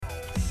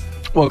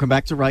Welcome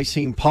back to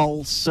Racing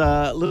Pulse.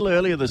 A little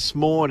earlier this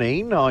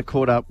morning, I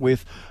caught up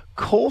with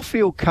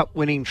Caulfield Cup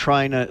winning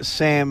trainer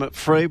Sam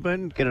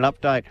Freedman, get an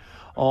update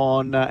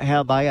on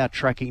how they are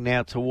tracking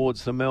now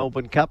towards the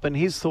Melbourne Cup and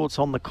his thoughts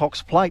on the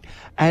Cox Plate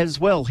as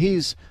well.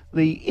 Here's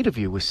the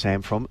interview with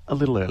Sam from a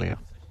little earlier.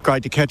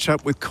 Great to catch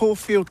up with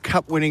Caulfield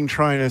Cup winning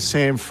trainer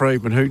Sam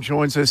Freedman, who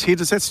joins us here.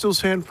 Does that still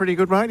sound pretty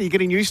good, mate? Are you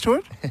getting used to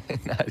it?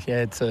 No,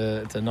 yeah, it's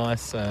a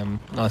nice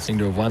thing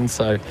to have won.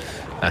 So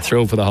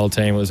thrilled for the whole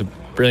team. It was a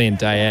brilliant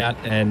day out,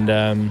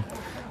 and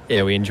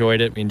we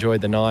enjoyed it. We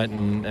enjoyed the night,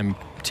 and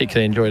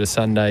particularly enjoyed a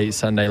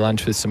Sunday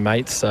lunch with some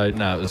mates. So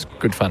no, it was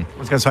good fun. I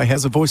was going to say,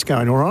 how's the voice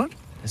going? All right?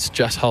 It's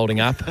just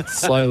holding up. It's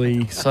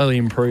slowly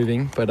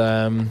improving, but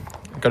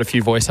got a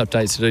few voice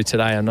updates to do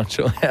today. I'm not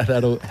sure how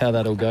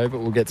that'll go, but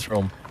we'll get through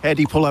them. How did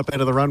he pull up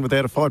out of the run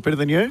without a fight? Better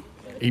than you?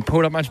 He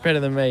pulled up much better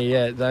than me,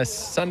 yeah. The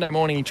Sunday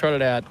morning he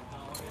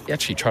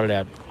actually trotted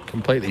out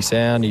completely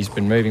sound. He's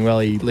been moving well.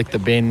 He licked the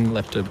bin,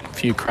 left a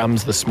few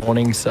crumbs this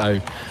morning. So,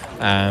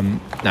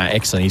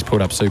 excellent. He's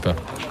pulled up super.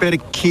 About a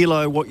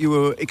kilo what you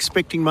were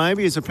expecting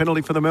maybe as a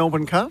penalty for the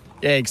Melbourne Cup?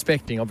 Yeah,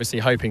 expecting, obviously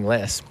hoping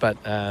less. But,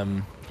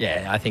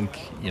 I think,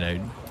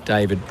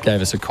 David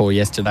gave us a call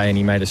yesterday and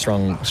he made a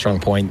strong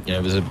point.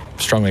 It was a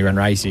strongly run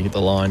race. He hit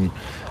the line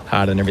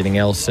hard and everything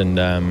else, and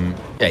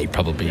he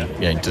probably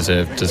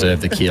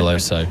deserved the kilo.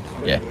 So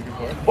yeah.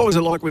 What was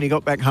it like when you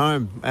got back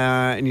home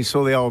and you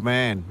saw the old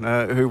man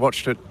who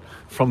watched it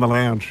from the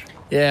lounge?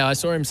 Yeah, I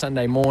saw him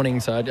Sunday morning,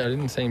 so I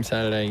didn't see him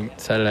Saturday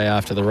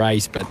after the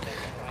race. But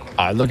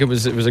it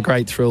was a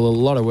great thrill. A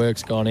lot of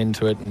work's gone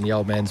into it, and the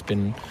old man's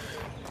been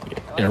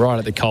right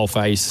at the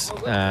coalface,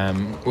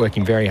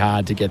 working very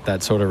hard to get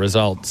that sort of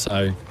result.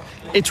 So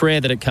it's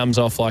rare that it comes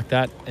off like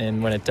that,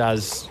 and when it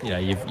does,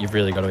 you've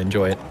really got to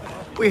enjoy it.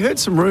 We heard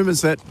some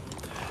rumours that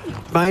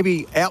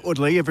maybe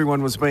outwardly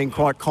everyone was being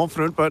quite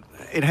confident, but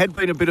it had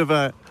been a bit of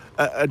a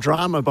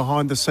drama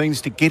behind the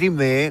scenes to get him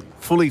there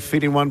fully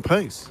fit in one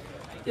piece.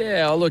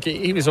 Yeah, look,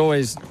 he was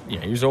always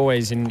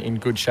in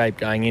good shape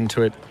going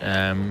into it.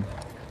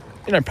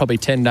 Probably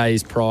 10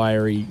 days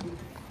prior, he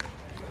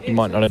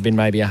might not have been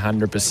maybe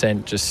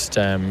 100% just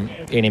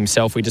in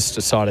himself. We just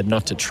decided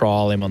not to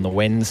trial him on the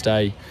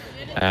Wednesday.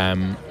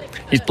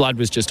 His blood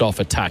was just off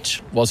a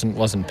touch.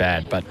 Wasn't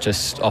bad, but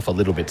just off a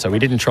little bit. So we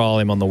didn't trial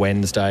him on the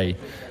Wednesday,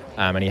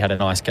 and he had a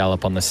nice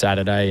gallop on the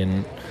Saturday,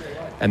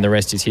 and the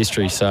rest is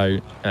history. So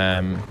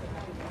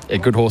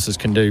good horses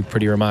can do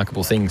pretty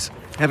remarkable things.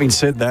 Having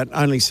said that,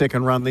 only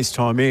second run this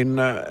time in.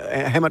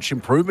 How much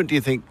improvement do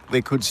you think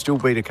there could still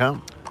be to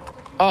come?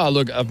 Oh,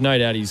 look, I've no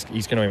doubt he's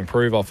going to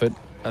improve off it.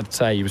 I'd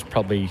say he was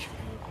probably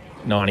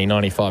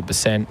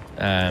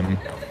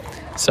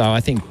 90-95%. So I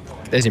think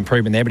there's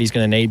improvement there, but he's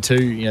going to need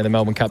to. The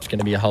Melbourne Cup's going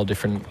to be a whole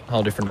different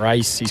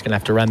race. He's going to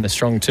have to run the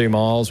strong 2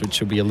 miles,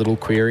 which will be a little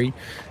query,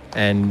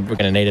 and we're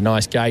going to need a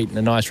nice gate and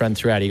a nice run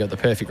throughout. He got the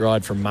perfect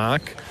ride from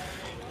Mark.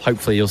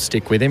 Hopefully he'll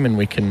stick with him, and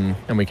we can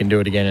do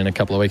it again in a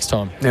couple of weeks'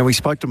 time. Now, we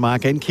spoke to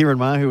Mark and Kieran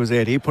Maher, who was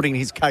out here putting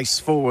his case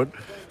forward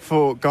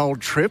for Gold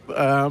Trip.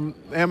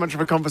 How much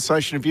of a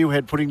conversation have you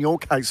had putting your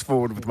case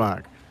forward with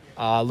Mark?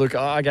 Look,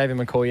 I gave him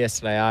a call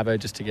yesterday, Arvo,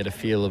 just to get a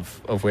feel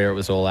of where it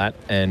was all at,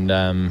 and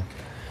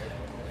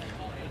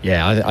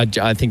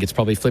I think it's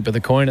probably flip of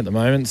the coin at the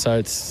moment. So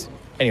it's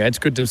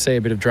good to see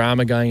a bit of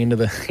drama going into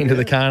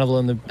the carnival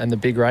and the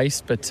big race.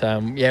 But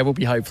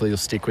hopefully he'll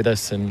stick with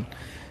us, and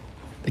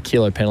the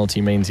kilo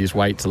penalty means his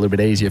weight's a little bit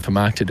easier for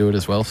Mark to do it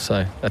as well.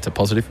 So that's a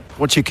positive.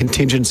 What's your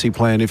contingency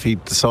plan if he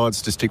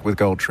decides to stick with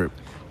Gold Trip?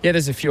 Yeah,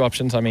 there's a few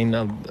options. I mean,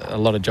 a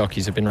lot of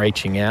jockeys have been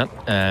reaching out.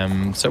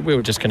 So we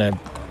were just going to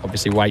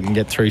obviously wait and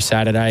get through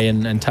Saturday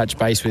and touch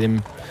base with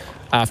him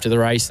after the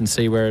race and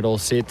see where it all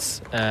sits.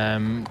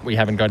 We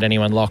haven't got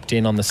anyone locked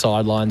in on the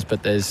sidelines,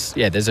 but there's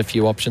a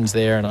few options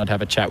there, and I'd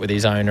have a chat with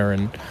his owner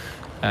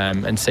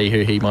and see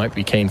who he might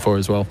be keen for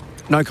as well.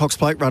 No Cox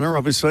Plate runner,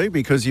 obviously,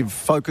 because you've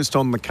focused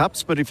on the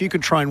Cups, but if you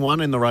could train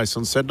one in the race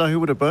on Saturday, who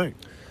would it be?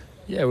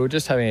 Yeah, we were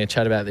just having a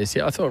chat about this.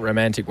 Yeah, I thought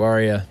Romantic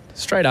Warrior,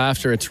 straight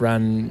after its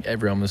run,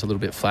 everyone was a little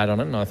bit flat on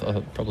it, and I thought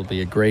I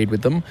probably agreed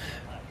with them.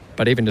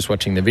 But even just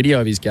watching the video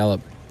of his gallop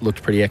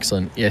looked pretty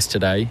excellent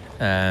yesterday.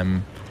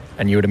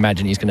 And you would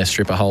imagine he's going to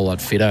strip a whole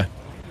lot fitter,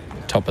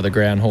 top of the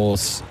ground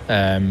horse.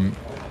 I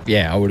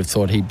would have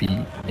thought he'd be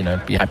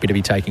happy to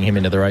be taking him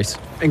into the race.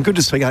 And good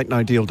to see Ain't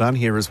No Deal Done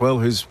here as well,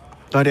 who's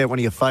no doubt one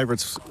of your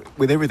favourites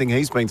with everything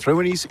he's been through,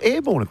 and he's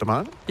airborne at the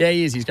moment. Yeah,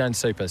 he is. He's going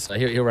super. So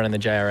he'll run in the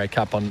JRA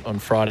Cup on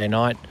Friday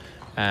night.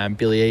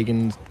 Billy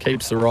Egan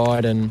keeps the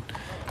ride, and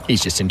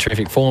he's just in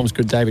terrific form.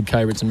 Good David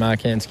Cobritz and Mark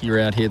Hansky were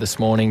out here this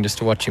morning just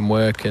to watch him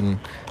work, and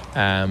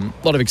a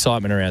lot of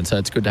excitement around, so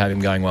it's good to have him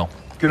going well.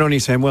 Good on you,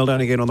 Sam. Well done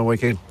again on the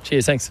weekend.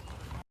 Cheers, thanks.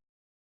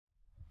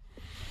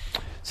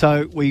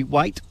 So we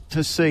wait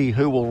to see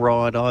who will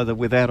ride either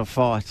Without a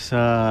Fight,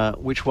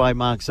 which way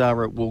Mark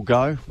Zahra will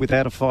go,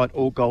 Without a Fight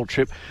or Gold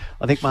Trip.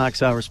 I think Mark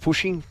Zahra is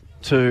pushing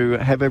to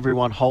have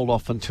everyone hold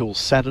off until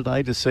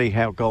Saturday to see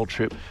how Gold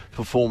Trip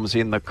performs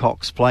in the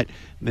Cox Plate.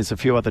 And there's a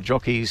few other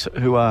jockeys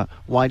who are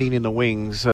waiting in the wings.